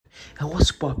And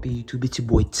what's poppin' YouTube? It's your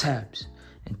boy Tabs,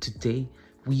 and today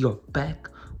we are back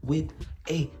with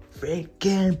a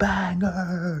freaking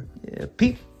banger. Yeah,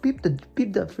 peep the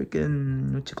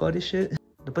freaking, what you call this shit?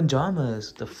 The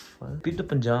pajamas. The fuck? Peep the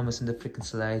pajamas and the freaking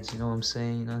slides. You know what I'm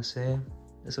saying? You know what I'm saying?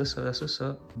 That's what's up. That's what's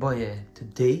up. But yeah,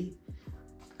 today,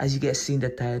 as you guys see in the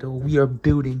title, we are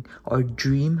building our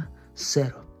dream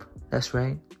setup. That's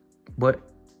right. But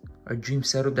our dream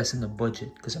setup that's in the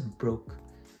budget, because I'm broke.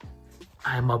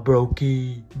 I'm a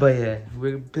brokey. But yeah,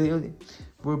 we're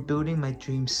building my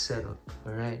dream setup.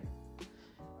 All right.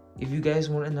 If you guys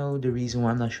want to know the reason why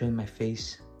I'm not showing my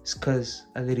face, it's because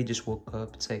I literally just woke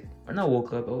up. It's like, or not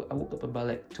woke up. I woke up about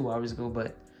like 2 hours ago,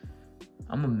 but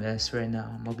I'm a mess right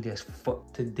now. I'm ugly as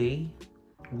fuck. Today,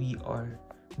 we are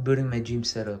building my dream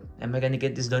setup. Am I gonna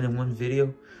get this done in one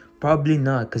video? Probably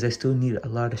not, because I still need a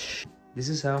lot of shit. This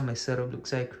is how my setup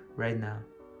looks like right now.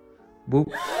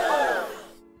 Boop.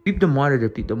 Peep the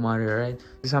monitor, right?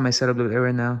 This is how my setup looks like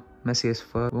right now. Messy as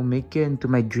fuck. We'll make it into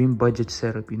my dream budget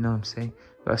setup, you know what I'm saying?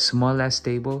 Got a small ass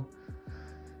table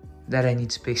that I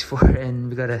need space for, and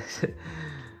we got a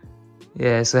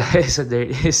yeah, it's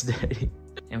dirty.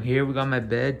 And here we got my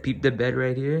bed. Peep the bed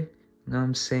right here. You know what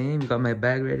I'm saying? We got my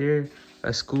bag right here.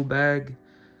 A school bag.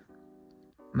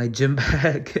 My gym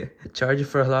bag. A charger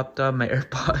for a laptop. My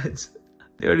AirPods.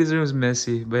 Yo, this room's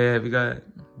messy. But yeah, we got...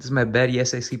 This is my bed.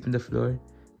 Yes, I sleep on the floor. You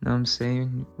know what I'm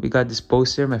saying? We got this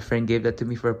poster. My friend gave that to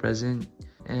me for a present.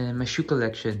 And my shoe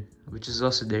collection, which is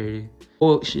also dirty.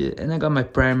 Oh, shit. And I got my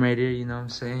Prime right here. You know what I'm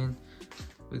saying?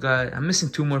 We got... I'm missing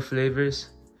 2 more flavors.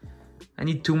 I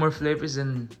need 2 more flavors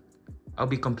and I'll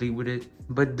be complete with it.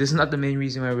 But this is not the main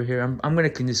reason why we're here. I'm gonna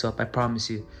clean this up, I promise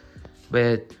you.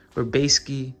 But we're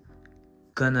basically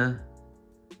gonna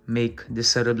make this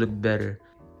setup look better.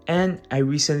 And I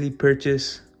recently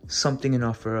purchased something in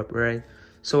OfferUp, right?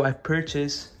 So I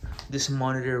purchased this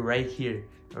monitor right here.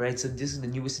 Alright, so this is the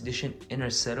newest addition in our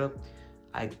setup.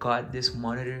 I got this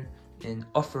monitor in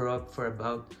OfferUp for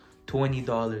about $20,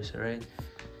 alright?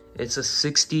 It's a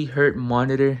 60 Hz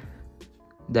monitor.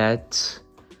 That's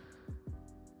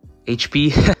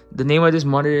HP. The name of this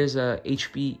monitor is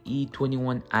HP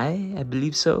E21i, I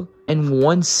believe so. And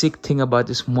one sick thing about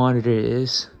this monitor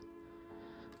is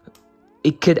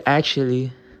it could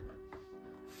actually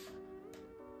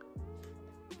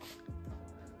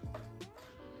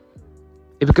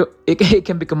it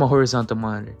can become a horizontal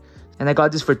monitor. And I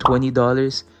got this for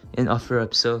 $20 in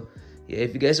OfferUp. So yeah,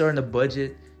 if you guys are on a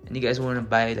budget and you guys want to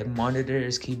buy like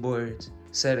monitors, keyboards,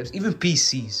 setups, even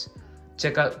PCs,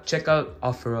 check out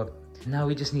OfferUp. Now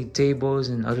we just need tables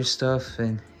and other stuff,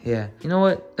 and yeah, you know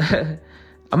what?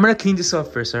 I'm gonna clean this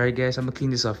up first, alright guys? I'm gonna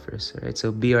clean this up first, alright?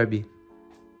 So BRB.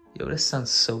 Yo, that sounds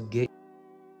so gay.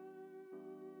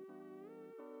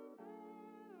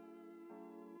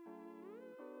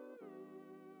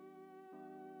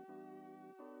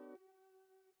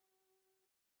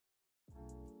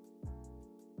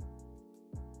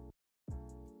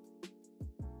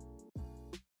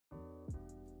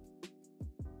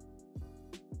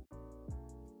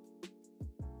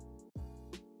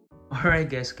 Alright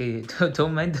guys, okay,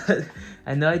 don't mind that.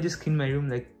 I know I just cleaned my room,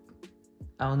 like,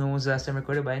 I don't know when was the last time I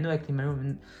recorded, but I know I cleaned my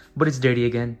room, but it's dirty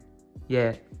again.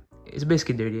 Yeah, it's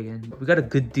basically dirty again. We got a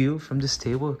good deal from this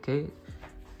table, okay?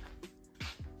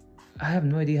 I have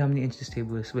no idea how many inches this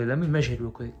table is. Wait, let me measure it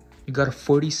real quick. You got a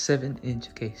 47 inch,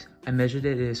 okay? I measured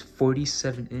it, it is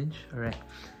 47 inch, alright.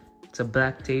 It's a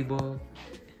black table.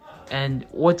 And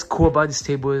what's cool about this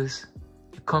table is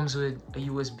it comes with a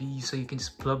USB, so you can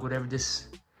just plug whatever this...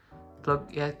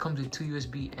 Yeah, it comes with 2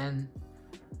 USB and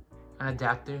an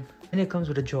adapter, and it comes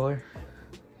with a drawer,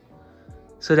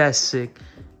 so that's sick.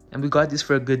 And we got this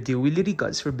for a good deal. We literally got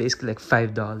this for basically like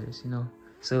 $5, you know.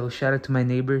 So shout out to my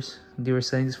neighbors. They were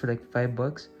selling this for like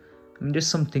 $5. I mean, there's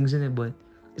some things in it, but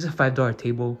it's a $5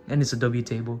 table and it's a W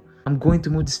table. I'm going to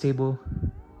move this table.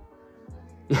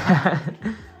 Yeah,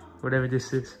 whatever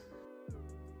this is.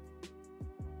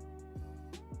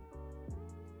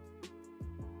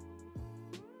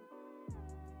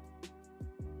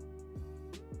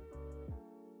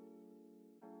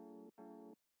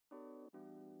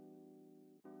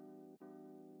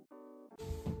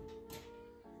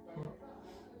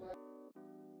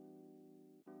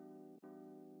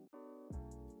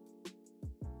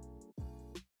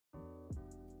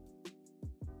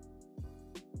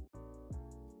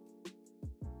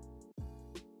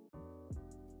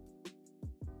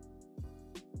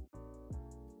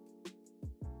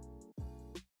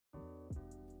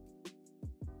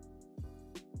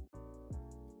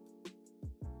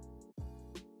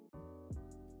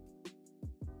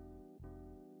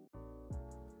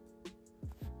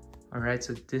 Alright,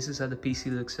 so this is how the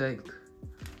PC looks like.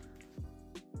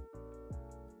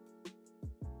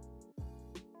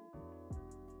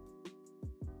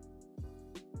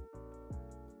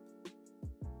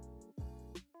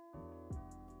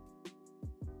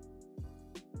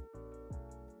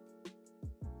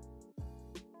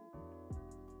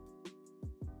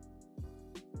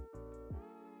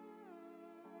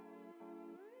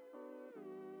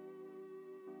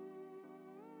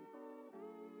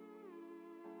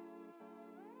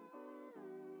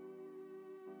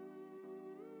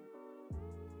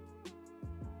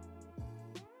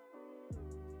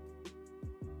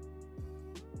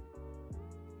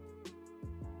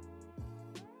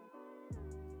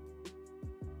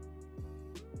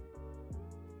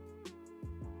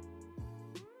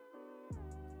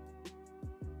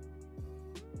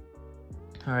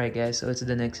 Alright guys, so it's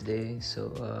the next day.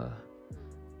 So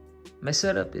my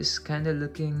setup is kind of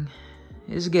looking,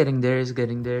 it's getting there.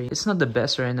 It's not the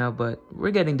best right now, but we're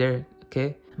getting there.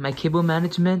 Okay, my cable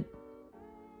management,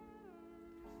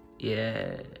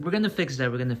 yeah, we're gonna fix that,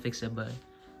 but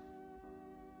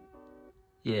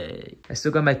yeah, I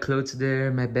still got my clothes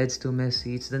there, my bed's still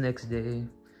messy. It's the next day.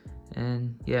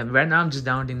 And yeah, right now I'm just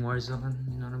downloading Warzone,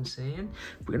 you know what I'm saying?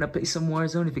 We're gonna play some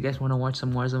Warzone. If you guys want to watch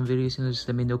some Warzone videos, you know, just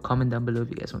let me know, comment down below if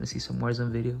you guys want to see some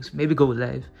Warzone videos. Maybe go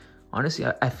live. Honestly,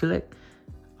 I feel like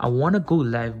I want to go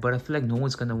live, but I feel like no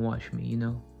one's gonna watch me, you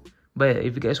know? But yeah,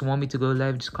 if you guys want me to go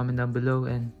live, just comment down below,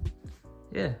 and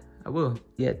yeah, I will.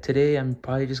 Yeah, today I'm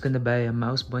probably just gonna buy a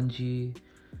mouse bungee,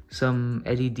 some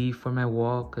LED for my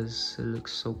wall because it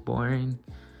looks so boring,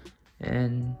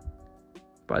 and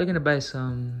probably gonna buy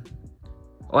some.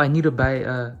 Oh, I need to buy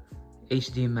a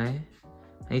HDMI.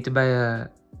 I need to buy a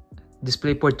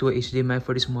DisplayPort to a HDMI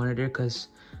for this monitor because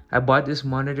I bought this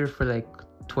monitor for like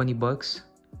 20 bucks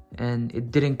and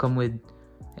it didn't come with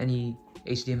any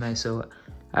HDMI, so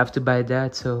I have to buy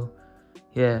that. So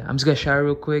yeah, I'm just gonna shower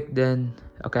real quick, then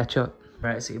I'll catch up.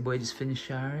 Alright, so your boy just finished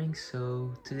showering.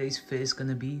 So today's fit is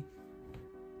gonna be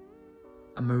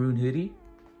a maroon hoodie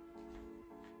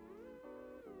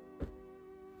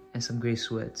and some gray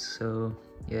sweats. So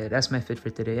yeah, that's my fit for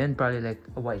today, and probably like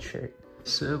a white shirt.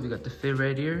 So we got the fit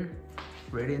right here.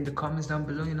 Ready in the comments down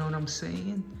below, you know what I'm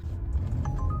saying?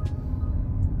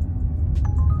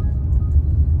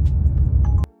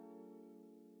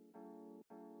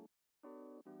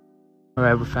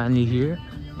 Alright, we're finally here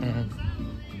and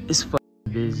it's fucking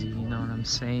busy, you know what I'm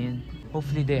saying?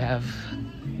 Hopefully they have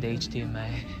the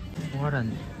HDMI. What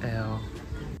an L.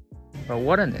 Bro,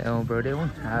 what an L, bro. They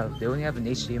only have an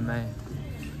HDMI.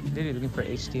 They're looking for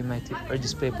HDMI or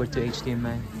DisplayPort to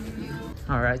HDMI.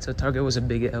 Alright, so Target was a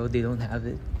big L. They don't have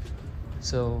it.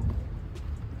 So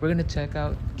we're gonna check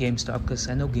out GameStop because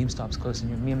I know GameStop's closing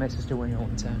here. Me and my sister went here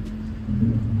one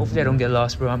time. Hopefully I don't get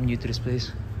lost, bro. I'm new to this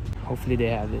place. Hopefully they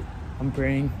have it. I'm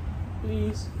praying.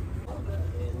 Please.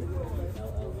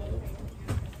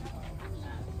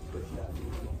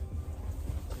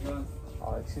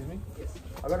 Excuse me?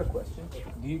 I got a question.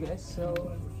 Do you guys sell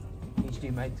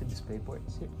HDMI to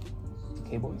DisplayPorts here?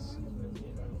 Cables?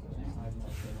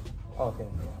 Oh, okay.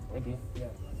 Thank you.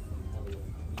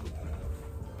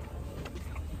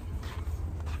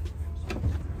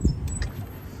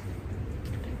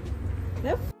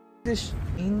 Yeah. This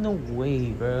ain't no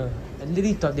way, bro. I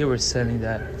literally thought they were selling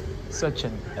that. Such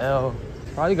an L.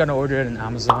 Probably gonna order it on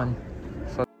Amazon.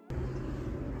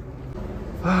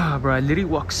 Ah, bro, I literally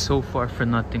walked so far for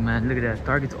nothing, man. Look at that.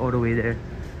 Target's all the way there.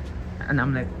 And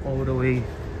I'm like all the way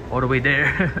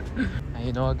there. And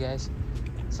you know what, guys?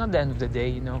 It's not the end of the day,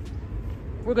 you know.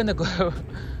 We're gonna go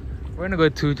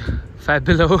to Five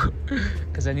Below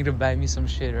because I need to buy me some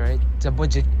shit, right?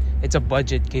 It's a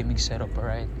budget gaming setup,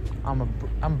 alright?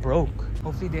 I'm broke.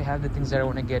 Hopefully they have the things that I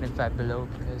want to get in Five Below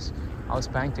because I was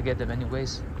planning to get them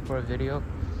anyways for a video,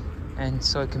 and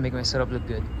so I can make my setup look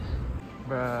good.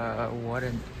 Bruh, what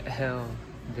in hell?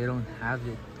 They don't have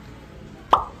it.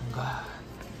 Oh God.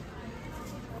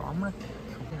 Bro, I'm gonna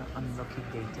an unlucky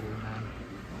day today, man.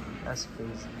 That's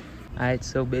crazy. Alright,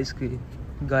 so basically,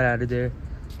 got out of there.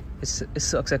 It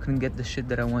sucks I couldn't get the shit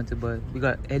that I wanted, but we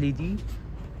got LED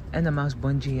and a mouse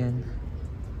bungee, and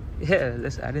yeah,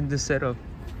 let's add in the setup.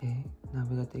 Okay, now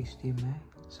we got the HDMI,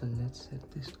 so let's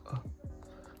set this up.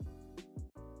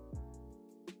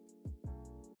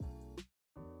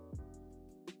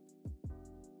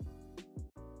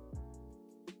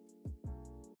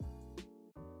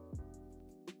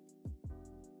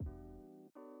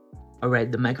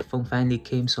 Alright, the microphone finally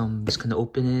came, so I'm just gonna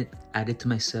open it, add it to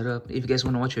my setup. If you guys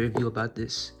want to watch a review about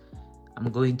this,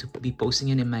 I'm going to be posting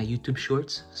it in my YouTube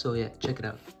shorts, so yeah, check it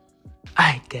out.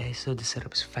 Alright guys, so the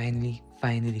setup is finally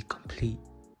complete.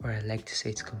 or I like to say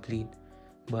it's complete,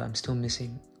 but I'm still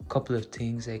missing a couple of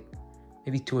things, like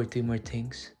maybe 2 or 3 more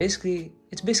things. Basically,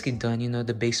 it's basically done, you know,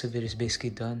 the base of it is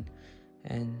basically done.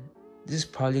 And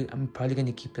I'm probably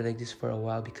gonna keep it like this for a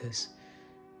while, because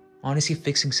honestly,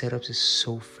 fixing setups is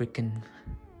so freaking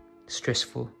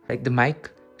stressful. Like the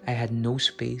mic, I had no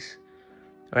space,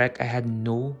 or like I had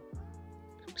no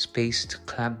space to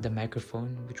clamp the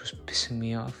microphone, which was pissing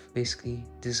me off. Basically,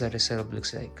 this is how the setup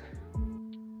looks like.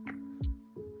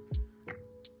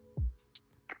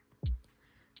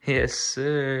 Yes,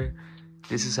 sir.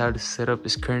 This is how the setup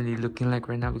is currently looking like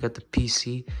right now. We got the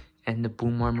PC and the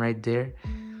boom arm right there.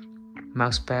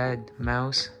 Mouse pad,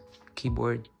 mouse,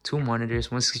 keyboard, 2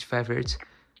 monitors, 165 Hz,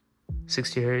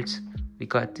 60 Hz. We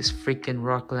got this freaking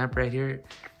rock lamp right here.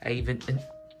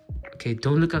 Okay,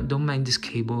 don't mind this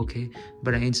cable, okay?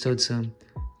 But I installed some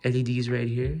LEDs right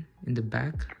here in the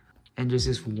back. And there's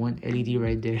this one LED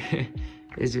right there.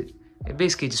 It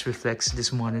basically just reflects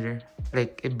this monitor.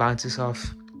 Like, it bounces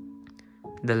off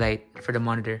the light for the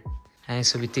monitor. And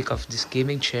so we take off this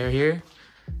gaming chair here,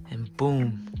 and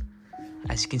boom,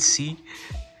 as you can see,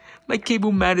 my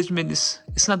cable management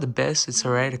it's not the best. It's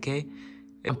alright, okay?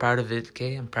 I'm proud of it,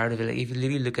 okay? I'm proud of it. Like, if you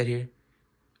literally look at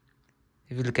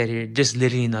here, just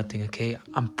literally nothing, okay?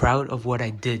 I'm proud of what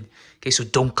I did, okay? So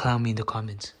don't clown me in the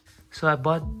comments. So I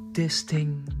bought this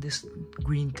thing, this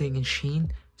green thing in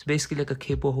Shein. It's basically like a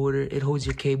cable holder. It holds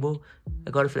your cable. I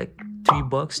got it for like $3,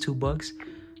 $2.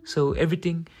 So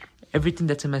everything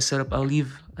that's in my setup, I'll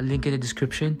leave a link in the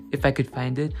description if I could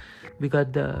find it. We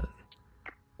got the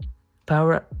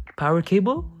power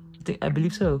cable. I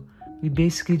believe so. We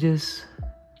basically just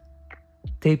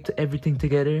taped everything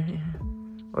together,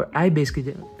 or I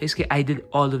basically did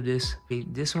all of this.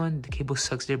 This one, the cable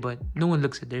sucks there, but no one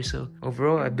looks at there. So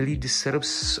overall, I believe this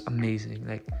setup's amazing.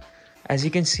 Like, as you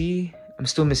can see, I'm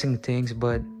still missing things,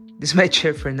 but this is my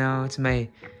chair for now. It's my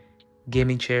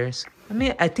gaming chairs. I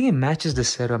mean, I think it matches the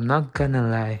setup, I'm not gonna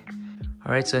lie.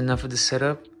 Alright, so enough of the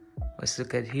setup. Let's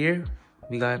look at here.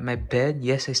 We got my bed.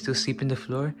 Yes, I still sleep in the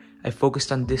floor. I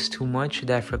focused on this too much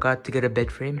that I forgot to get a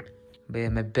bed frame. But yeah,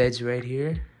 my bed's right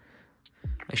here.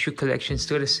 My shoe collection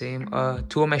still the same.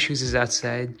 2 of my shoes is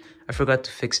outside. I forgot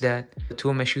to fix that. 2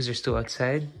 of my shoes are still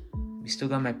outside. We still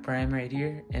got my Prime right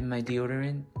here and my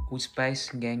deodorant. Oud Spice,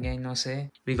 gang, no say.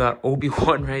 We got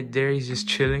Obi-Wan right there. He's just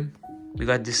chilling. We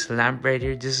got this lamp right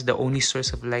here. This is the only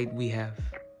source of light we have.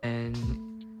 And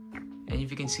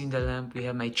if you can see in the lamp, we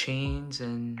have my chains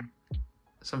and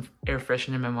some air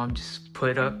freshener my mom just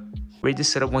put up. Rate this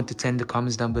setup 1 to 10 in the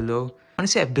comments down below.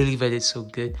 Honestly, I believe I did so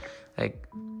good. Like,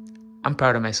 I'm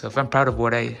proud of myself. I'm proud of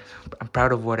what I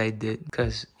did.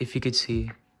 Because if you could see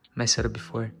my setup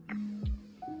before,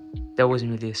 that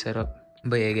wasn't really a setup.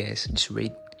 But yeah, guys, just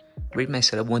rate my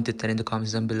setup 1 to 10 in the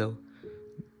comments down below.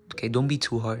 Okay, don't be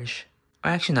too harsh. Or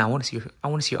actually, no, I want to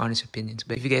see your honest opinions.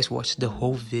 But if you guys watched the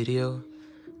whole video,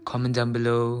 comment down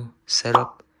below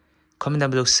setup. Comment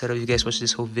down below setup if you guys watched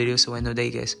this whole video, so I know that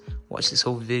you guys watched this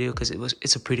whole video, because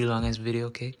it's a pretty long ass video,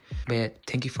 okay? But yeah,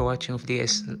 thank you for watching. Hopefully you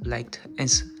guys liked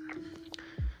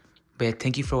but yeah,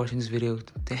 thank you for watching this video.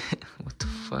 What the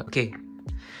fuck? Okay.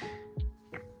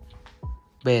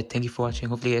 But yeah, thank you for watching.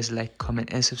 Hopefully you guys like, comment,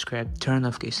 and subscribe. Turn on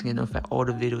notifications to get notified all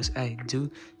the videos I do.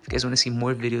 If you guys want to see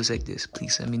more videos like this,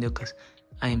 please let me know, because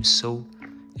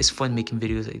it's fun making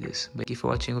videos like this. But thank you for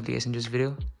watching. Hopefully you guys enjoyed this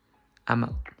video. I'm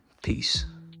out. Peace.